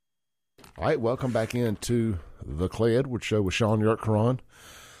All right, welcome back into the Clay Edwards Show with Sean Yurt-Caron.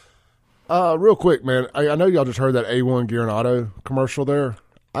 Real quick, man, I know y'all just heard that A1 Gear and Auto commercial there.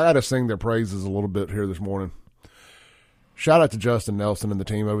 I got to sing their praises a little bit here this morning. Shout out to Justin Nelson and the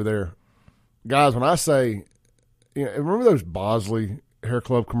team over there. Guys, when I say, remember those Bosley Hair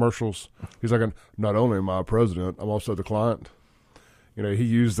Club commercials? He's like, not only am I a president, I'm also the client. He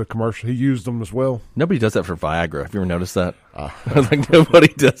used the commercial. He used them as well. Nobody does that for Viagra. Have you ever noticed that? I was like, nobody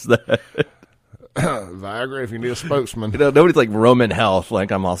does that. Viagra, if you need a spokesman. Nobody's like Roman Health.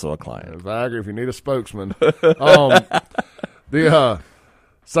 Like, I'm also a client. Viagra, if you need a spokesman.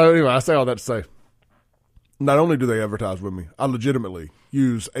 So anyway, I say all that to say, not only do they advertise with me, I legitimately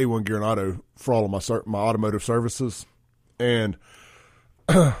use A1 Gear and Auto for all of my automotive services, and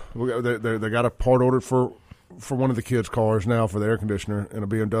they got a part ordered for one of the kids' cars now for the air conditioner and a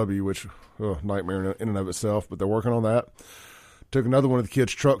BMW, which nightmare in and of itself, but they're working on that. Took another one of the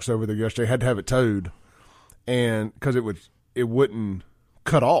kids' trucks over there yesterday, had to have it towed, and because it wouldn't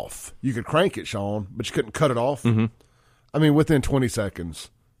cut off. You could crank it, Sean, but you couldn't cut it off. Mm-hmm. I mean, within 20 seconds,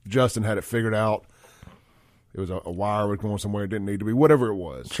 Justin had it figured out. It was a wire was going somewhere it didn't need to be, whatever it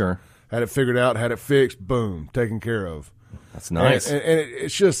was. Sure. Had it figured out, had it fixed, boom, taken care of. That's nice. And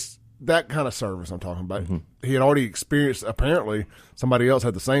it's just that kind of service I'm talking about. Mm-hmm. He had already experienced, apparently, somebody else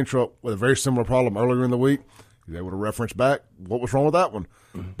had the same truck with a very similar problem earlier in the week. He was able to reference back what was wrong with that one.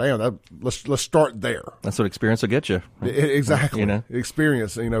 Mm-hmm. Bam, let's start there. That's what experience will get you. Exactly.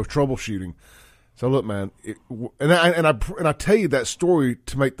 Experience, troubleshooting. So look, man, I tell you that story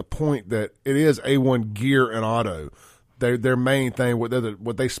to make the point that it is A1 Gear and Auto. Their main thing,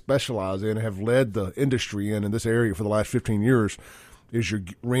 what they specialize in, and have led the industry in this area for the last 15 years, is your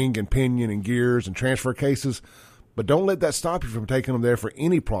ring and pinion and gears and transfer cases. But don't let that stop you from taking them there for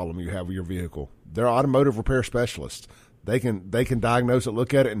any problem you have with your vehicle. They're automotive repair specialists. They can diagnose it,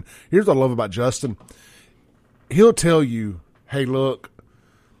 look at it. And here's what I love about Justin. He'll tell you, hey, look,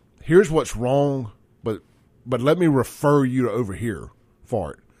 here's what's wrong, but let me refer you to over here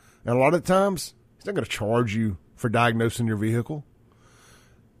for it. And a lot of times, he's not going to charge you for diagnosing your vehicle.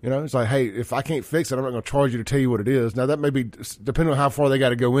 It's like, hey, if I can't fix it, I'm not going to charge you to tell you what it is. Now, that may be, depending on how far they got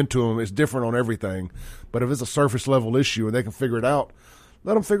to go into them, it's different on everything. But if it's a surface level issue and they can figure it out,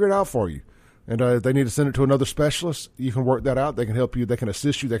 let them figure it out for you. And if they need to send it to another specialist, you can work that out. They can help you. They can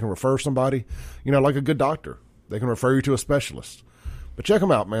assist you. They can refer somebody, like a good doctor. They can refer you to a specialist. But check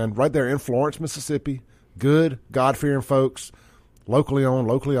them out, man. Right there in Florence, Mississippi. Good, God-fearing folks. Locally owned,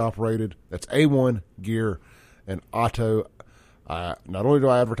 locally operated. That's A1 Gear and Auto. Not only do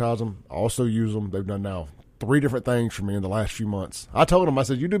I advertise them, I also use them. They've done now 3 different things for me in the last few months. I told them, I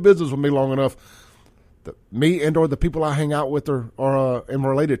said, you do business with me long enough, me and or the people I hang out with or am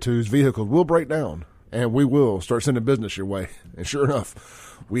related to's vehicles will break down, and we will start sending business your way. And sure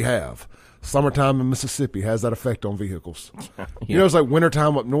enough, we have. Summertime in Mississippi has that effect on vehicles. Yeah. It's like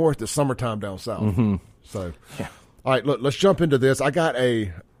wintertime up north, it's summertime down south. Mm-hmm. So, yeah. All right, look, let's jump into this. We got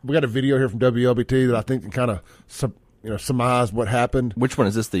a video here from WLBT that I think can kind of surmise what happened. Which one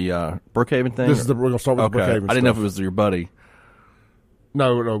is this? The Brookhaven thing? We're going to start with the Brookhaven. I didn't know if it was your buddy.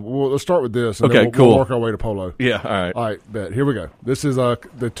 No. Let's start with this. And okay, then cool. We'll work our way to Polo. Yeah, all right. All right, bet. Here we go. This is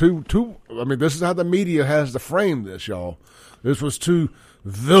the two. I mean, this is how the media has to frame this, y'all. This was 2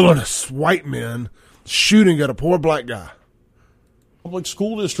 villainous white men shooting at a poor black guy. Public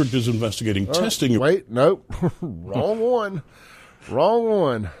school district is investigating testing. Wait, nope. Wrong one.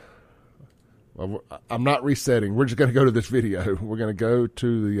 Well, I'm not resetting. We're just going to go to this video. We're going to go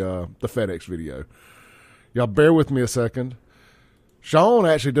to the FedEx video. Y'all bear with me a second. Sean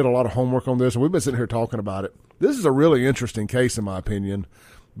actually did a lot of homework on this, and we've been sitting here talking about it. This is a really interesting case, in my opinion,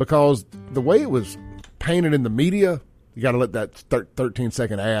 because the way it was painted in the media, you got to let that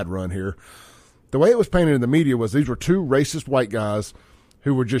 13-second ad run here. The way it was painted in the media was these were 2 racist white guys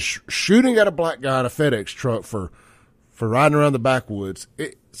who were just shooting at a black guy in a FedEx truck for riding around the backwoods.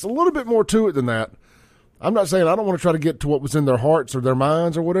 It's a little bit more to it than that. I'm not saying I don't want to try to get to what was in their hearts or their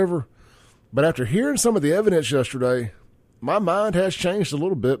minds or whatever, but after hearing some of the evidence yesterday, my mind has changed a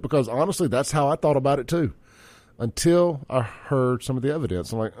little bit because, honestly, that's how I thought about it too until I heard some of the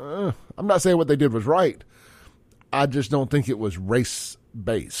evidence. I'm like, I'm not saying what they did was right. I just don't think it was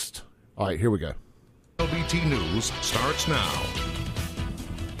race-based. All right, here we go. LBT News starts now.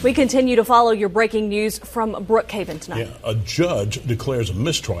 We continue to follow your breaking news from Brookhaven tonight. Yeah, a judge declares a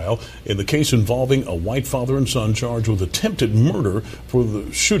mistrial in the case involving a white father and son charged with attempted murder for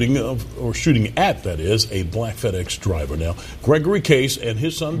the shooting at a black FedEx driver. Now, Gregory Case and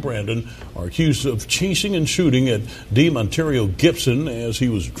his son Brandon are accused of chasing and shooting at D. Monterio Gibson as he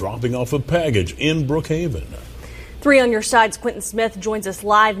was dropping off a package in Brookhaven. 3 on your side's Quentin Smith joins us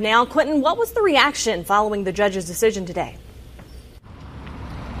live now. Quentin, what was the reaction following the judge's decision today?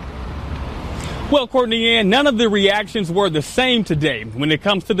 Well, Courtney Ann, none of the reactions were the same today. When it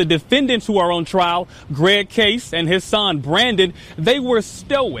comes to the defendants who are on trial, Greg Case and his son Brandon, they were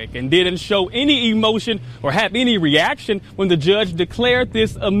stoic and didn't show any emotion or have any reaction when the judge declared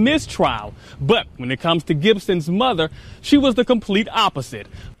this a mistrial. But when it comes to Gibson's mother, she was the complete opposite.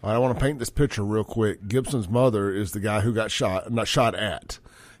 I want to paint this picture real quick. Gibson's mother is the guy who got shot, not shot at.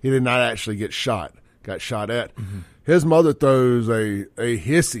 He did not actually get shot, got shot at. Mm-hmm. His mother throws a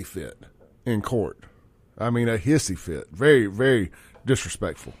hissy fit in court. I mean, a hissy fit. Very, very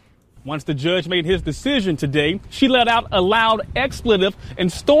disrespectful. Once the judge made his decision today, she let out a loud expletive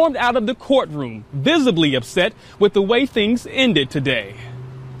and stormed out of the courtroom, visibly upset with the way things ended today.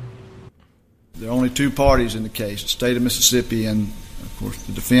 There are only 2 parties in the case, the state of Mississippi and, of course,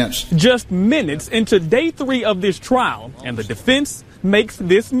 the defense. Just minutes into day 3 of this trial, and the defense makes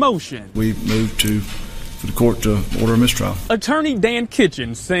this motion. We moved for the court to order a mistrial. Attorney Dan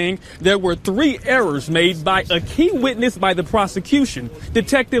Kitchen saying there were 3 errors made by a key witness by the prosecution,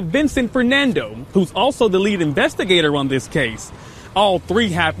 Detective Vincent Fernando, who's also the lead investigator on this case. All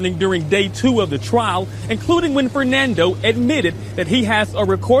 3 happening during day 2 of the trial, including when Fernando admitted that he has a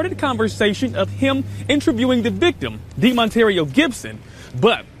recorded conversation of him interviewing the victim, DeMonterio Gibson,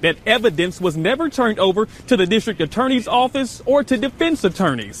 but that evidence was never turned over to the district attorney's office or to defense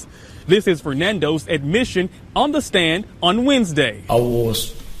attorneys. This is Fernando's admission on the stand on Wednesday. I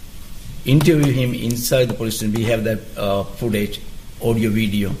was interviewing him inside the police station. We have that footage, audio,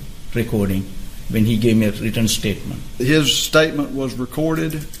 video recording, when he gave me a written statement. His statement was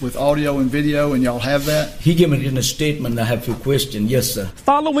recorded with audio and video, and y'all have that? He gave me a written statement. I have a few questions. Yes, sir.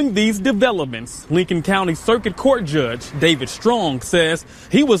 Following these developments, Lincoln County Circuit Court Judge David Strong says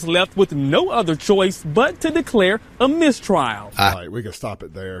he was left with no other choice but to declare a mistrial. All right, we can stop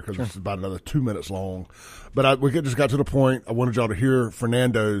it there because it's about another 2 minutes long. But we just got to the point. I wanted y'all to hear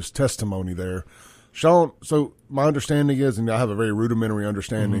Fernando's testimony there. Sean, so my understanding is, and I have a very rudimentary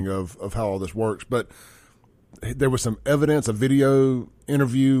understanding of how all this works, but there was some evidence, a video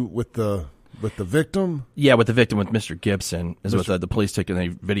interview with the victim? Yeah, with the victim, with Mr. Gibson, is what the police took and they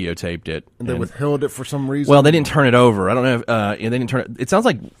videotaped it. And they withheld it for some reason? Well, they didn't turn it over. I don't know if they didn't turn it. It sounds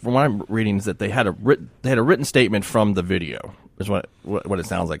like, from what I'm reading, is that they had a written statement from the video, is what it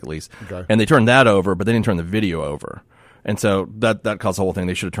sounds like, at least. Okay. And they turned that over, but they didn't turn the video over. And so that caused the whole thing.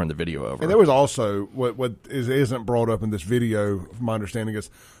 They should have turned the video over. And there was also, what isn't brought up in this video, from my understanding, is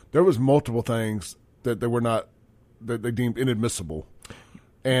there was multiple things that they deemed inadmissible.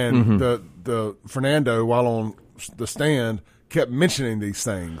 And the Fernando, while on the stand, kept mentioning these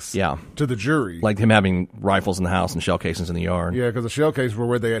things to the jury. Like him having rifles in the house and shell casings in the yard. Yeah, because the shell cases were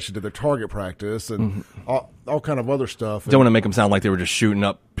where they actually did their target practice and all kind of other stuff. Don't want to make them sound like they were just shooting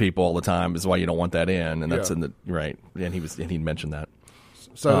up people all the time is why you don't want that in. And that's in the right. And he mentioned that.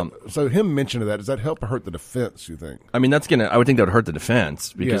 So him mentioning that, does that help or hurt the defense, you think? I mean, I would think that would hurt the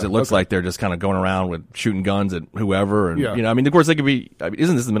defense because it looks like they're just kind of going around with shooting guns at whoever. And, I mean, of course, they could be,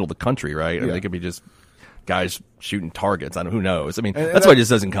 isn't this the middle of the country, right? I mean, they could be just guys shooting targets. Who knows? I mean, that's why it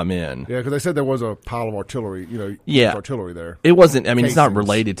just doesn't come in. Yeah, because they said there was a pile of artillery, artillery there. It wasn't, I mean, it's not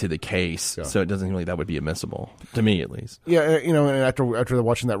related to the case, so it doesn't really, that would be admissible, to me at least. Yeah, and after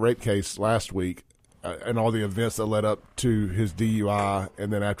watching that rape case last week, and all the events that led up to his DUI,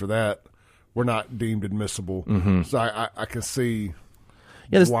 and then after that, were not deemed admissible. So I can see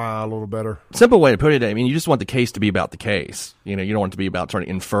why a little better. Simple way to put it, I mean, you just want the case to be about the case. You don't want it to be about trying to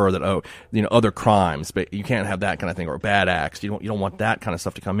infer that, other crimes, but you can't have that kind of thing, or bad acts. You don't want that kind of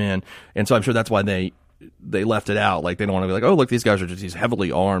stuff to come in. And so I'm sure that's why they left it out. Like, they don't want to be like, oh, look, these guys are just these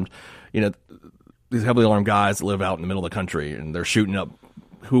heavily armed, these heavily armed guys that live out in the middle of the country, and they're shooting up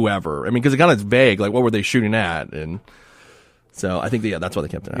whoever. I mean, because it kind of is vague, like what were they shooting at? And so I think that's why they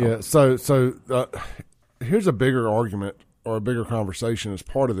kept it out. Yeah. So here's a bigger argument or a bigger conversation as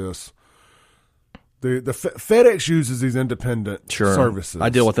part of this. The FedEx uses these independent services. I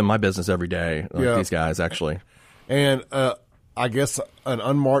deal with them in my business every day. These guys actually, and I guess an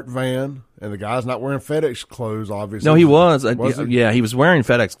unmarked van, and the guy's not wearing FedEx clothes. Obviously, no, he was. He? He was wearing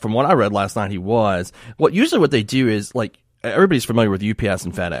FedEx. From what I read last night, he was. Usually what they do is, like, everybody's familiar with UPS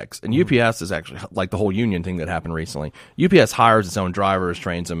and FedEx, and UPS is actually like the whole union thing that happened recently. UPS hires its own drivers,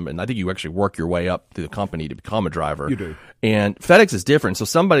 trains them, and I think you actually work your way up through the company to become a driver. You do. And FedEx is different. So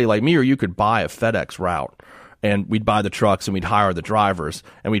somebody like me or you could buy a FedEx route, and we'd buy the trucks and we'd hire the drivers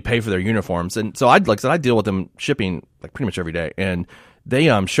and we'd pay for their uniforms. And so I deal with them shipping like pretty much every day, and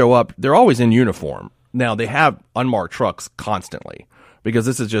they show up. They're always in uniform. Now they have unmarked trucks constantly. because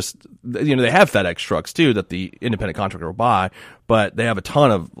this is just, they have FedEx trucks too that the independent contractor will buy, but they have a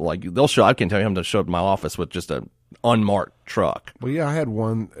ton of, like, I can tell you, I'm going to show up to my office with just an unmarked truck. Well, yeah, I had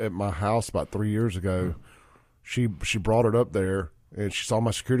one at my house about 3 years ago. She brought it up there, and she saw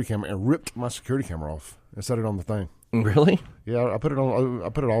my security camera and ripped my security camera off and set it on the thing. Really? Yeah, I put it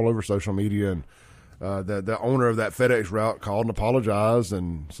all over social media, and the owner of that FedEx route called and apologized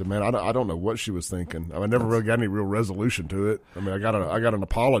and said, "Man, I don't know what she was thinking. I never really got any real resolution to it. I mean, I got an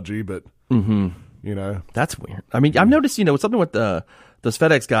apology, but that's weird. I mean, I've noticed something with those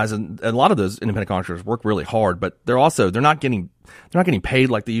FedEx guys, and a lot of those independent contractors work really hard, but they're not getting paid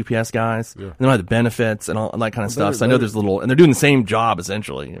like the UPS guys. Yeah. They don't have the benefits and all and that kind of stuff. So I know there's and they're doing the same job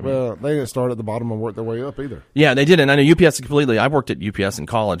essentially. Well, they didn't start at the bottom and work their way up either. Yeah, they didn't. I know UPS completely. I worked at UPS in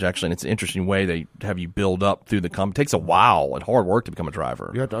college actually, and it's an interesting way they have you build up through the company. It takes a while and hard work to become a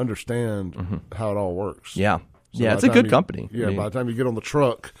driver. You have to understand how it all works. Yeah, so it's a good company. Yeah, by the time you get on the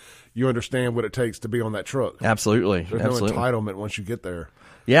truck, you understand what it takes to be on that truck. Absolutely. There's no entitlement once you get there.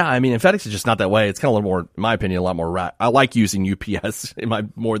 Yeah, I mean, and FedEx is just not that way. It's kind of a little more, in my opinion, a lot more. I like using UPS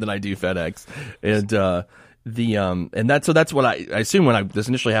more than I do FedEx, and that's what I assume when this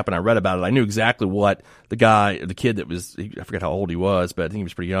initially happened. I read about it. I knew exactly what the kid that was. I forget how old he was, but I think he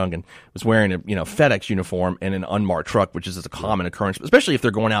was pretty young and was wearing a FedEx uniform and an unmarked truck, which is a common occurrence, especially if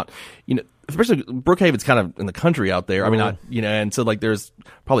they're going out. Especially Brookhaven's kind of in the country out there. I mean, and so there's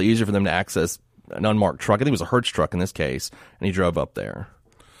probably easier for them to access an unmarked truck. I think it was a Hertz truck in this case, and he drove up there.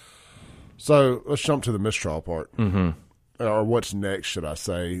 So let's jump to the mistrial part, or what's next, should I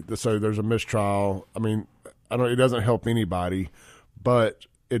say? So there's a mistrial. I mean, it doesn't help anybody, but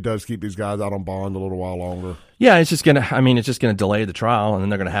it does keep these guys out on bond a little while longer. Yeah, it's just gonna delay the trial, and then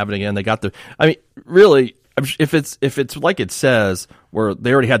they're gonna have it again. They got really, if it's like it says, where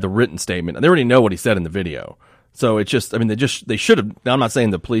they already had the written statement, and they already know what he said in the video. So it's just, they should have. Now, I'm not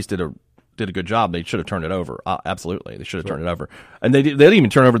saying the police did a good job. They should have turned it over. Absolutely, they should have turned it over. And they didn't even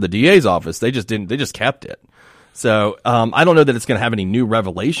turn over the DA's office. They just didn't. They just kept it. So I don't know that it's going to have any new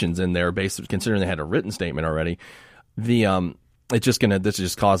revelations in there, based considering they had a written statement already. This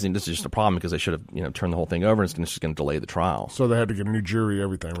is just a problem because they should have turned the whole thing over, and it's just going to delay the trial. So they had to get a new jury,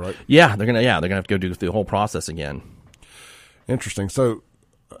 everything, right? Yeah, they're gonna have to go do the whole process again. Interesting. So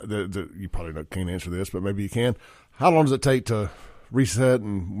you probably can't answer this, but maybe you can. How long does it take to reset,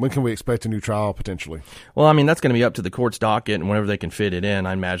 and when can we expect a new trial potentially? Well, I mean, that's going to be up to the court's docket, and whenever they can fit it in.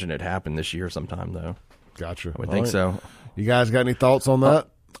 I imagine it happened this year sometime, though. Gotcha. I would think so. You guys got any thoughts on that?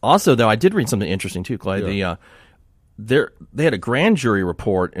 Also, though, I did read something interesting too, Clay. Yeah. They had a grand jury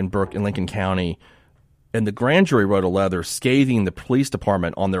report in Lincoln County, and the grand jury wrote a letter scathing the police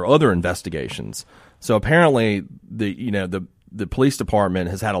department on their other investigations. So apparently, the police department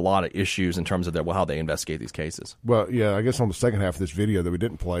has had a lot of issues in terms of how they investigate these cases. Well, yeah, I guess on the second half of this video that we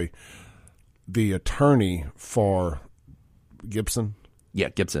didn't play, the attorney for Gibson. Yeah,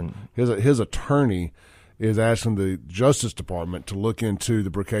 Gibson. His attorney is asking the Justice Department to look into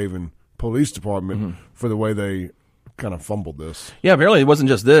the Brookhaven Police Department for the way they kind of fumbled this. Yeah, apparently it wasn't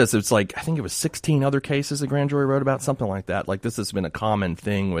just this. It's I think it was 16 other cases the grand jury wrote about, something like that. This has been a common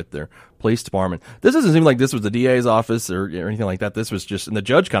thing with their police department. This doesn't seem like this was the DA's office or anything like that. This was just, and the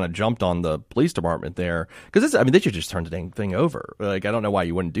judge kind of jumped on the police department there because they should just turn the dang thing over. I don't know why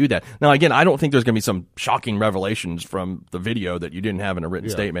you wouldn't do that. Now, again, I don't think there's going to be some shocking revelations from the video that you didn't have in a written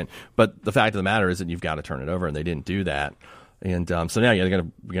statement. But the fact of the matter is that you've got to turn it over, and they didn't do that. And so now they're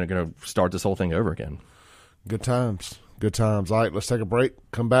going to start this whole thing over again. Good times. Good times. All right, let's take a break.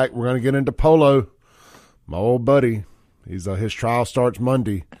 Come back. We're going to get into polo. My old buddy. His trial starts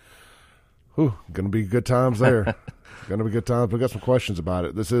Monday. Whew, going to be good times there. Going to be good times. We got some questions about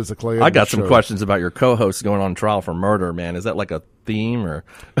it. This is the Clay Edwards I got some show. Questions about your co-host going on trial for murder, man. Is that like a theme or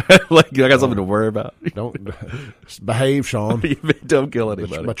I got something to worry about? Don't behave, Sean. Don't kill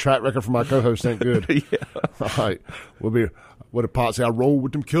anybody. My track record for my co-host ain't good. Yeah. All right. What did Pot say? I roll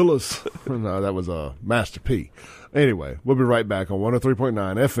with them killers. No, that was Master P. Anyway, we'll be right back on 103.9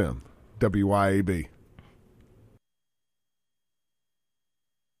 FM, WYAB.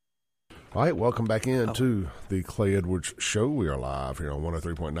 All right, welcome back into the Clay Edwards Show. We are live here on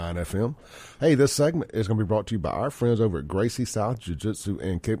 103.9 FM. Hey, this segment is going to be brought to you by our friends over at Gracie South Jiu-Jitsu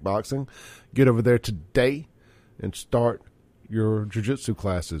and Kickboxing. Get over there today and start your jiu-jitsu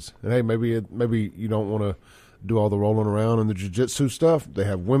classes. And hey, maybe you don't want to do all the rolling around and the jiu-jitsu stuff. They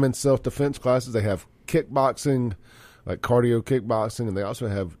have women's self-defense classes. They have kickboxing, like cardio kickboxing, and they also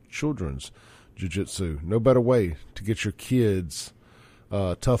have children's jiu-jitsu. No better way to get your kids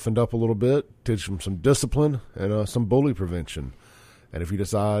toughened up a little bit, teach them some discipline and some bully prevention. And if you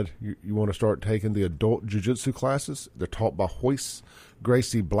decide you want to start taking the adult jiu-jitsu classes, they're taught by Hoist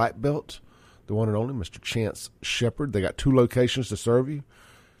Gracie Black Belt, the one and only Mr. Chance Shepard. They got 2 locations to serve you,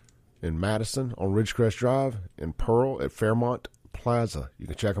 in Madison on Ridgecrest Drive, in Pearl at Fairmont Plaza. You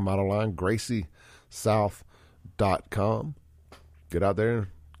can check them out online, GracieSouth.com. Get out there and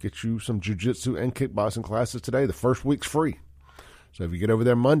get you some jiu-jitsu and kickboxing classes today. The first week's free. So if you get over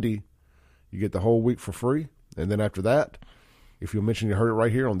there Monday, you get the whole week for free. And then after that, if you'll mention you heard it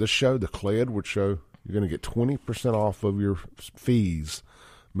right here on this show, the Clay Edwards Show, you're going to get 20% off of your fees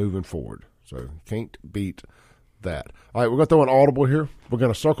moving forward. So you can't beat that. All right, we're going to throw an audible here. We're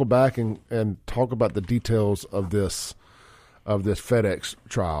going to circle back and talk about the details of this FedEx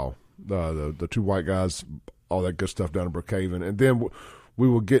trial, the 2 white guys, all that good stuff down in Brookhaven. And then we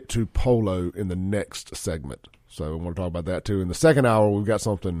will get to polo in the next segment. So I want to talk about that too. In the second hour, we've got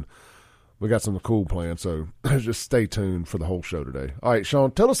something cool planned, so just stay tuned for the whole show today. All right,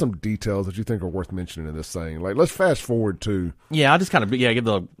 Sean, tell us some details that you think are worth mentioning in this thing. Like, let's fast forward to. Yeah, I'll just kind of give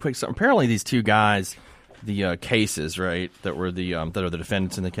the quick. Apparently, these 2 guys, the cases, right, that were that are the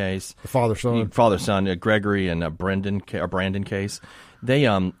defendants in the case, the father-son, Gregory and Brandon case. They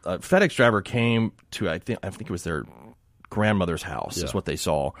FedEx driver came to I think it was their grandmother's house is what they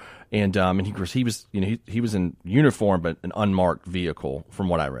saw, and he was he was in uniform but an unmarked vehicle from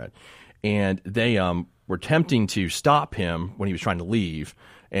what I read. And they were attempting to stop him when he was trying to leave,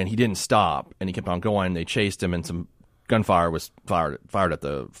 and he didn't stop, and he kept on going. They chased him, and some gunfire was fired at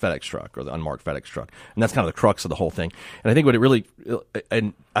the FedEx truck, or the unmarked FedEx truck. And that's kind of the crux of the whole thing. And I think what it really –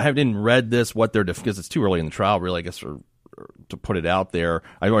 and I haven't read this, because it's too early in the trial, really, I guess, to put it out there.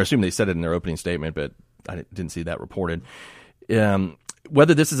 I assume they said it in their opening statement, but I didn't see that reported.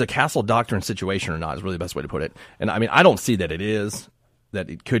 Whether this is a castle doctrine situation or not is really the best way to put it. And, I mean, I don't see that it is. That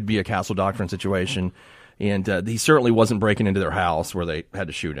it could be a castle doctrine situation, and he certainly wasn't breaking into their house where they had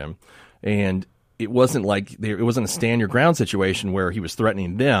to shoot him, and it wasn't like it wasn't a stand your ground situation where he was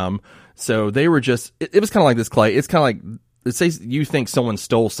threatening them. So they were just it was kind of like this, Clay. It's kind of like, let's say you think someone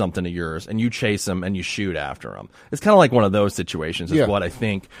stole something of yours and you chase them and you shoot after them. It's kind of like one of those situations. Is what I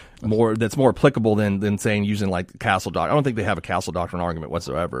think that's more applicable than saying using like castle doctrine. I don't think they have a castle doctrine argument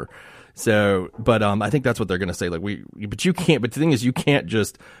whatsoever. So, but I think that's what they're going to say. Like but you can't. But the thing is, you can't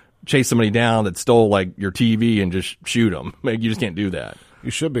just chase somebody down that stole like your TV and just shoot them. Like, you just can't do that.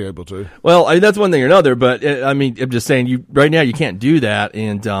 You should be able to. Well, that's one thing or another. But I mean, I'm just saying, right now you can't do that.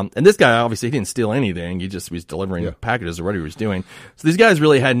 And this guy obviously he didn't steal anything. He just was delivering packages or what he was doing. So these guys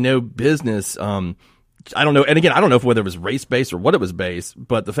really had no business. I don't know. And again, I don't know whether it was race based or what it was based.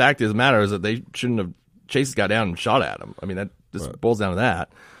 But the fact of the matter is that they shouldn't have chased this guy down and shot at him. I mean, that just boils down to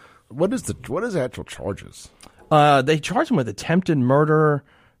that. What is the actual charges? They charged him with attempted murder,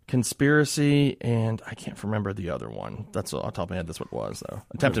 conspiracy, and I can't remember the other one. That's off the top of my head. That's what it was, though.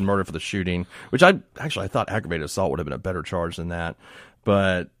 Attempted murder for the shooting, which I thought aggravated assault would have been a better charge than that.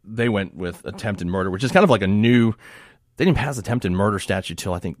 But they went with attempted murder, which is kind of like a new. They didn't pass attempted murder statute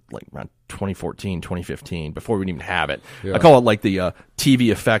till I think like around 2014, 2015, before we didn't even have it. Yeah. I call it like the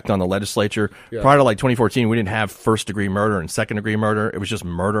TV effect on the legislature. Yeah. Prior to like 2014, we didn't have first-degree murder and second-degree murder. It was just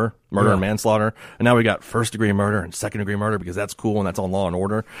murder and manslaughter. And now we got first-degree murder and second-degree murder because that's cool and that's on Law and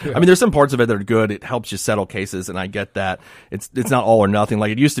Order. Yeah. I mean, there's some parts of it that are good. It helps you settle cases, and I get that. It's not all or nothing.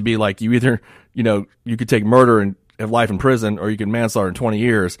 Like it used to be like you either, you could take murder and have life in prison, or you can manslaughter in 20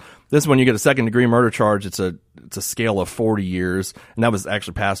 years. This one, you get a second-degree murder charge. It's a scale of 40 years, and that was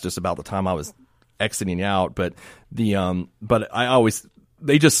actually passed just about the time I was exiting out. But they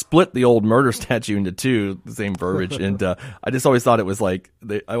just split the old murder statute into 2, the same verbiage, and I just always thought it was like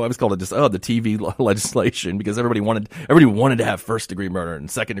I always called it just the TV legislation, because everybody wanted to have first-degree murder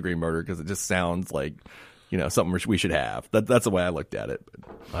and second-degree murder because it just sounds like something we should have. That's the way I looked at it.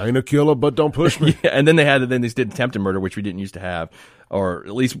 I ain't a killer, but don't push me. Yeah, and then they did attempted murder, which we didn't used to have, or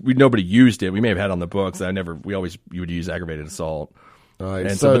at least nobody used it. We may have had on the books. You would use aggravated assault. Right,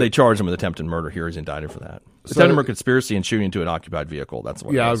 and but they charged him with attempted murder. Here he's indicted for that. Attempted murder, conspiracy, and shooting into an occupied vehicle. That's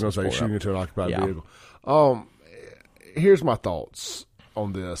what. Yeah, I was going to say shooting into an occupied vehicle. Here's my thoughts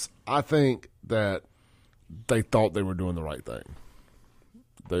on this. I think that they thought they were doing the right thing.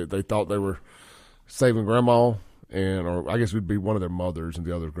 They thought they were saving grandma, or I guess it would be one of their mothers and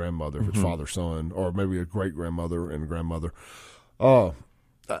the other grandmother, if it's father, son, or maybe a great grandmother and grandmother. I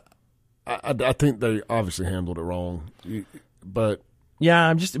think they obviously handled it wrong, but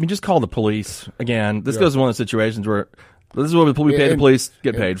yeah, just call the police again. This goes to one of the situations where this is what we pay the police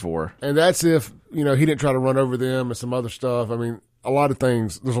get paid for, and that's if he didn't try to run over them and some other stuff. I mean, a lot of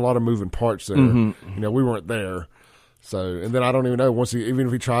things. There's a lot of moving parts there. We weren't there. So, and then I don't even know, even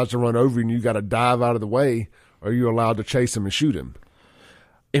if he tries to run over you and you got to dive out of the way, are you allowed to chase him and shoot him?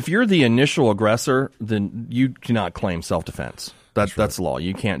 if you're the initial aggressor, then you cannot claim self-defense. That's the law.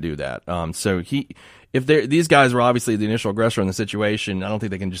 You can't do that. If these guys were obviously the initial aggressor in the situation, I don't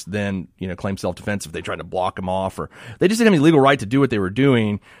think they can just then, claim self-defense if they tried to block them off, or they just didn't have any legal right to do what they were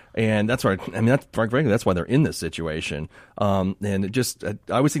doing. And that's why, frankly, that's why they're in this situation. And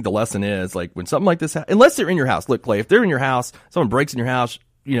I always think the lesson is, like, when something like this, unless they're in your house, look, Clay, if they're in your house, someone breaks in your house,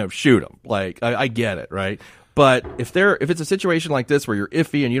 shoot them. Like, I get it, right? But if it's a situation like this where you're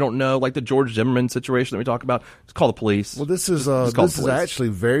iffy and you don't know, like the George Zimmerman situation that we talk about, just call the police. Well, this is actually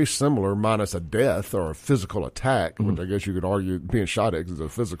very similar, minus a death or a physical attack, which I guess you could argue being shot at is a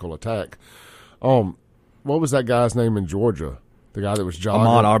physical attack. What was that guy's name in Georgia? The guy that was jogging,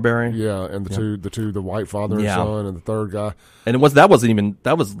 Ahmaud Arbery. Yeah, and the white father and son, and the third guy. And that was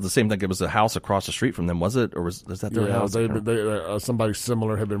the same thing. It was a house across the street from them, was it? Or was that their house? Somebody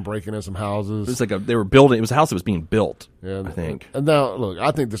similar had been breaking in some houses. It was they were building. It was a house that was being built. Yeah, I think. And now, look,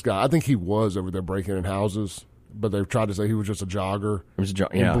 I think he was over there breaking in houses, but they've tried to say he was just a jogger. He was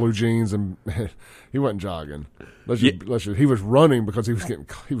in blue jeans, and he wasn't jogging. He was running because he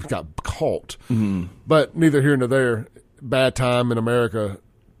got caught. Mm-hmm. But neither here nor there. Bad time in America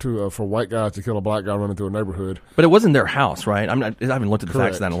for white guys to kill a black guy running through a neighborhood. But it wasn't their house, right? I haven't looked at the facts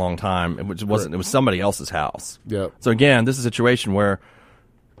Correct. of that in a long time. It wasn't. It was somebody else's house. Yeah. So again, this is a situation where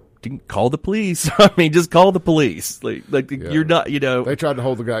you can call the police. I mean, just call the police. You're not. They tried to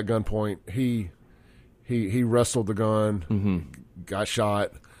hold the guy at gunpoint. He wrestled the gun, got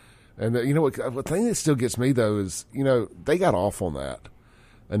shot, and the thing that still gets me though is they got off on that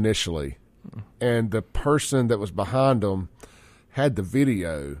initially. And the person that was behind them had the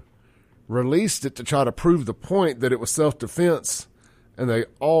video, released it to try to prove the point that it was self-defense, and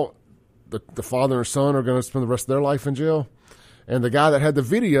the father and son are going to spend the rest of their life in jail. And the guy that had the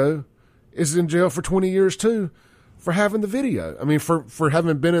video is in jail for 20 years too for having the video. I mean, for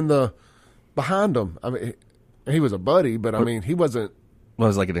having been behind them. I mean, he was a buddy, but I mean, he wasn't. Well,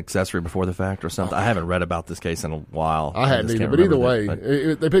 it was like an accessory before the fact or something. I haven't read about this case in a while. I hadn't either, but either way,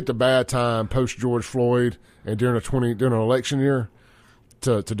 they picked a bad time post George Floyd and during an election year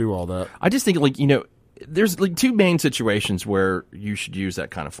to do all that. I just think there's like two main situations where you should use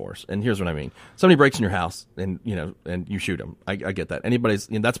that kind of force, and here's what I mean: somebody breaks in your house, and you shoot them. I get that.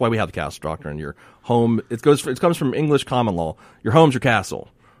 That's why we have the castle doctrine. Your home it comes from English common law. Your home's your castle.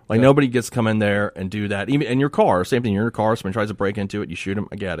 Nobody gets to come in there and do that. Even in your car, same thing. You're in your car, someone tries to break into it, you shoot them.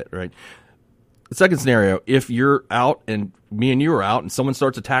 I get it, right? The second scenario, if you're out and me and you are out and someone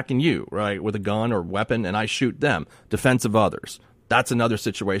starts attacking you, right, with a gun or weapon, and I shoot them, defense of others. That's another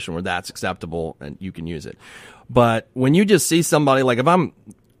situation where that's acceptable and you can use it. But when you just see somebody, like if I'm,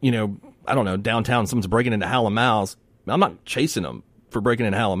 I don't know, downtown, someone's breaking into Hal & Mal's, I'm not chasing them for breaking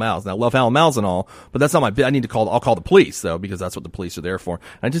into Hal & Mal's. Now, I love Hal & Mal's and all, but that's not I'll call the police, though, because that's what the police are there for.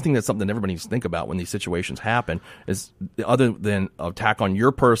 And I just think that's something that everybody needs to think about when these situations happen, is other than attack on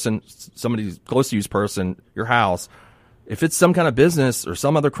your person, somebody's close to you's person, your house, if it's some kind of business or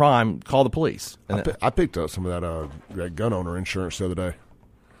some other crime, call the police. I picked up some of that gun owner insurance the other day.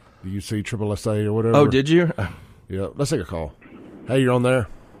 The UC SSA or whatever. Oh, did you? Yeah. Let's take a call. Hey, you're on there.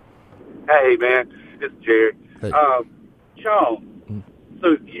 Hey, man. It's Jerry. Hey. Sean,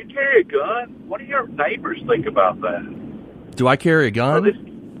 so you carry a gun? What do your neighbors think about that? Do I carry a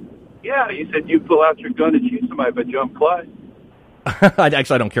gun? Yeah, you said you pull out your gun and shoot somebody, but jump Clay. I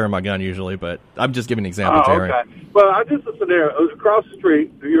don't carry my gun usually, but I'm just giving an example, Jerry. Okay. Well, I just a scenario. Across the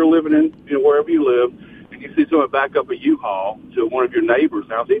street, you're living in, wherever you live, and you see someone back up a U-Haul to one of your neighbors'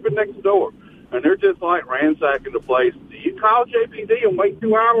 house, even next door, and they're just like ransacking the place. Do you call JPD and wait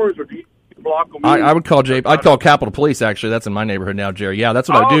 2 hours, or do you block them? I would call I'd call Capitol Police, actually. That's in my neighborhood now, Jerry. Yeah, that's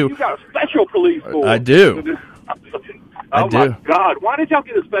what I do. You got a special police force. I do. My God. Why did y'all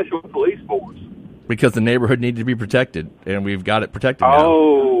get a special police force? Because the neighborhood needed to be protected, and we've got it protected now.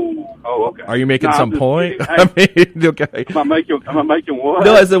 Oh, okay. Are you making some point? Hey, I mean, okay. Am I making what?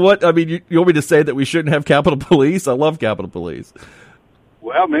 No, I said what? I mean, you want me to say that we shouldn't have Capitol Police? I love Capitol Police.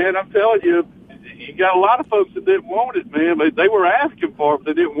 Well, man, I'm telling you, you got a lot of folks that didn't want it, man. They were asking for it,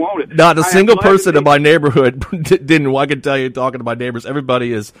 but they didn't want it. Not a single person in my neighborhood didn't. I can tell you, talking to my neighbors,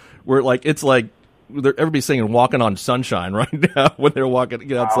 everybody's singing "Walking on Sunshine" right now when they're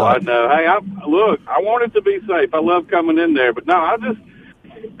walking outside. I know. Hey, I want it to be safe. I love coming in there, but no,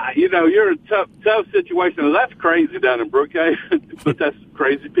 you're in a tough situation. Well, that's crazy down in Brookhaven, but that's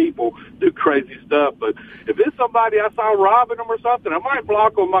crazy people do crazy stuff. But if it's somebody I saw robbing them or something, I might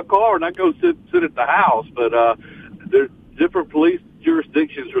block on my car and I go sit at the house. But there's different police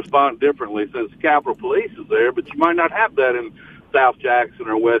jurisdictions respond differently since Capitol Police is there, but you might not have that in South Jackson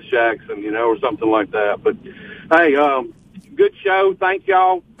or West Jackson, or something like that. But hey, good show. Thank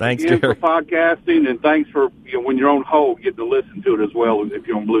y'all. Thanks, again Jerry. for podcasting, and thanks for when you're on hold, getting to listen to it as well as if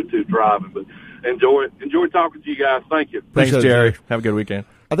you're on Bluetooth driving. But enjoy talking to you guys. Thank you. Thanks, Appreciate it, Jerry. Jerry. Have a good weekend.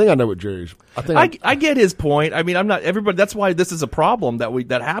 I think I know what Jerry's. I get his point. I mean, I'm not everybody. That's why this is a problem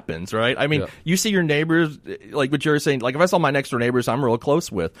that happens, right? I mean, you see your neighbors, like what Jerry's saying. Like if I saw my next door neighbors I'm real close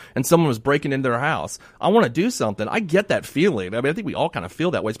with, and someone was breaking into their house, I want to do something. I get that feeling. I mean, I think we all kind of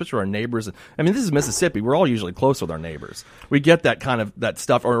feel that way, especially our neighbors. I mean, this is Mississippi. We're all usually close with our neighbors. We get that kind of that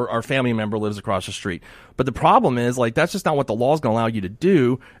stuff. Or our family member lives across the street. But the problem is, like, that's just not what the law is going to allow you to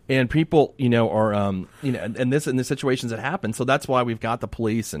do. And people, are, and this situations that happen. So that's why we've got the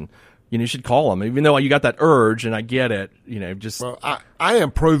police and. You should call them, even though you got that urge, and I get it. Well, I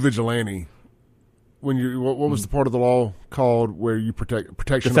am pro vigilante. When you, what was the part of the law called where you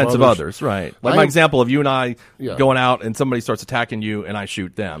protection defense of others, right? Like my example of you and I going out and somebody starts attacking you, and I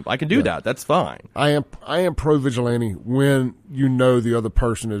shoot them. I can do that. That's fine. I am pro vigilante when you know the other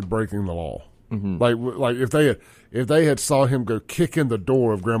person is breaking the law. Mm-hmm. Like if they had saw him go kick in the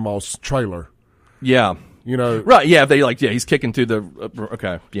door of Grandma's trailer. Yeah. Right? Yeah. If they he's kicking through the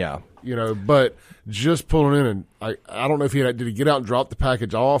okay. Yeah. But just pulling in, and I don't know if did he get out and drop the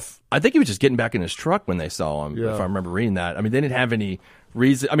package off? I think he was just getting back in his truck when they saw him, if I remember reading that. I mean, they didn't have any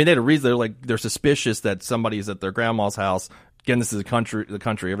reason. I mean, they had a reason. They're suspicious that somebody's at their grandma's house. Again, this is the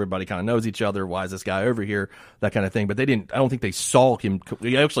country. Everybody kind of knows each other. Why is this guy over here? That kind of thing. But they didn't. I don't think they saw him.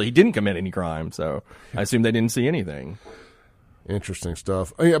 Actually, he didn't commit any crime. So I assume they didn't see anything. Interesting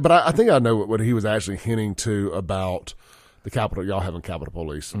stuff. Yeah, but I think I know what he was actually hinting to about the Capitol, y'all having Capitol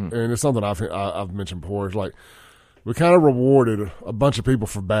Police. Mm-hmm. And it's something I've mentioned before. It's like we kind of rewarded a bunch of people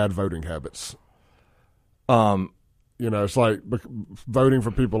for bad voting habits. It's like voting for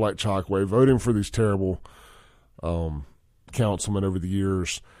people like Chokwe, voting for these terrible councilmen over the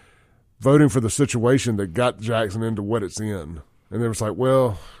years, voting for the situation that got Jackson into what it's in. And it was like,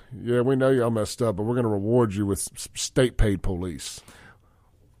 well, yeah, we know y'all messed up, but we're going to reward you with state-paid police.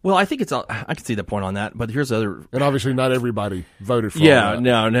 Well, I think I can see the point on that, but here's other. And obviously, not everybody voted for. Yeah,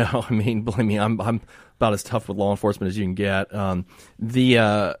 no. I mean, believe me, I'm about as tough with law enforcement as you can get. I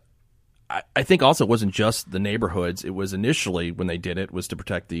think also it wasn't just the neighborhoods. It was initially when they did it was to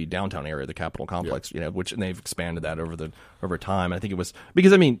protect the downtown area, the Capitol complex. Yeah. And they've expanded that over time. I think it was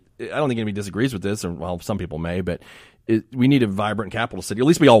because I don't think anybody disagrees with this, or well, some people may, but. We need a vibrant capital city. At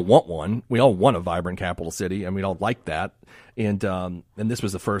least we all want one. We all want a vibrant capital city, and we all like that. And this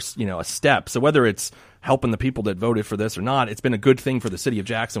was the first, a step. So whether it's helping the people that voted for this or not, it's been a good thing for the city of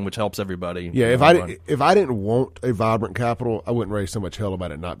Jackson, which helps everybody. Yeah, if I didn't want a vibrant capital, I wouldn't raise so much hell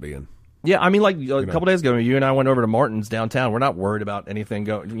about it not being. Yeah, I mean, like a couple days ago, you and I went over to Martin's downtown. We're not worried about anything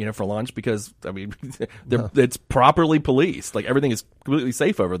going, for lunch because I mean, it's properly policed. Like everything is completely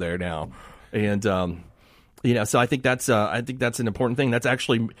safe over there now, and. So I think that's an important thing. That's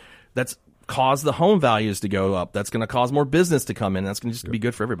caused the home values to go up. That's going to cause more business to come in. That's going to just be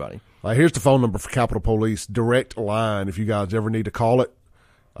good for everybody. Here's the phone number for Capitol Police, direct line. If you guys ever need to call it,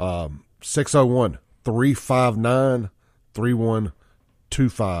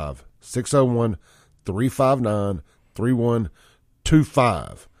 601-359-3125.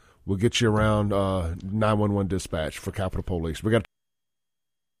 601-359-3125. We'll get you around 911 dispatch for Capitol Police.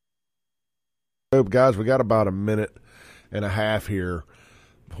 Guys, we got about a minute and a half here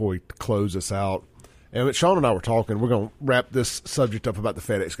before we close this out. And Sean and I were talking. We're going to wrap this subject up about the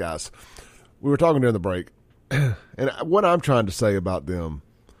FedEx guys. We were talking during the break. And what I'm trying to say about them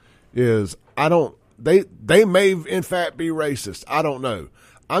is they may in fact be racist. I don't know.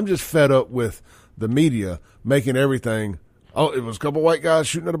 I'm just fed up with the media making everything, it was a couple white guys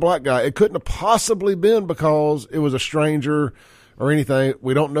shooting at a black guy. It couldn't have possibly been because it was a stranger or anything.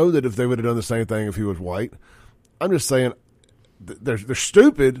 We don't know that if they would have done the same thing if he was white. I'm just saying they're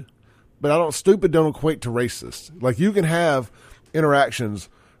stupid, but stupid don't equate to racist. Like you can have interactions,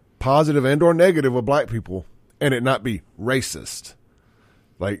 positive and or negative, with black people and it not be racist.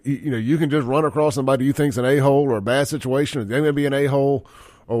 Like, you can just run across somebody you think's an a-hole or a bad situation, or they may be an a-hole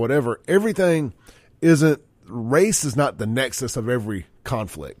or whatever. Race is not the nexus of every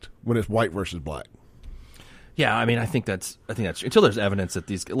conflict when it's white versus black. Yeah, I mean, I think that's until there's evidence that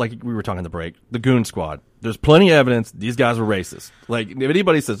these, like we were talking in the break, the Goon Squad. There's plenty of evidence these guys were racist. Like if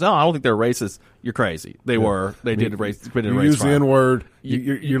anybody says, "No, I don't think they're racist," you're crazy. They were. They did race. You use the N-word.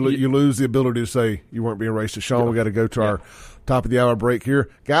 You lose the ability to say you weren't being racist. Sean, we got to go to our top of the hour break here,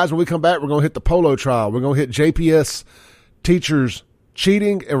 guys. When we come back, we're going to hit the polo trial. We're going to hit JPS teachers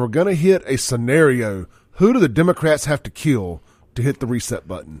cheating, and we're going to hit a scenario. Who do the Democrats have to kill to hit the reset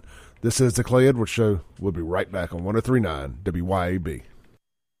button? This is the Clay Edwards Show. We'll be right back on 103.9 WYAB.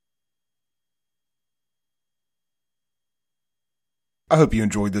 I hope you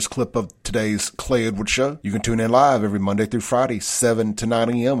enjoyed this clip of today's Clay Edwards Show. You can tune in live every Monday through Friday, 7 to 9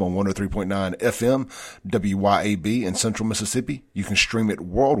 a.m. on 103.9 FM, WYAB in Central Mississippi. You can stream it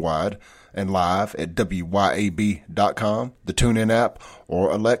worldwide and live at WYAB.com, the TuneIn app, or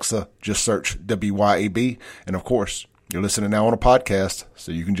Alexa. Just search WYAB. And of course, you're listening now on a podcast,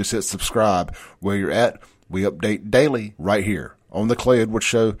 so you can just hit subscribe where you're at. We update daily right here on the Clay Edwards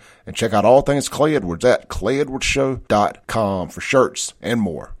Show, and check out all things Clay Edwards at ClayEdwardsShow.com for shirts and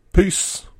more. Peace.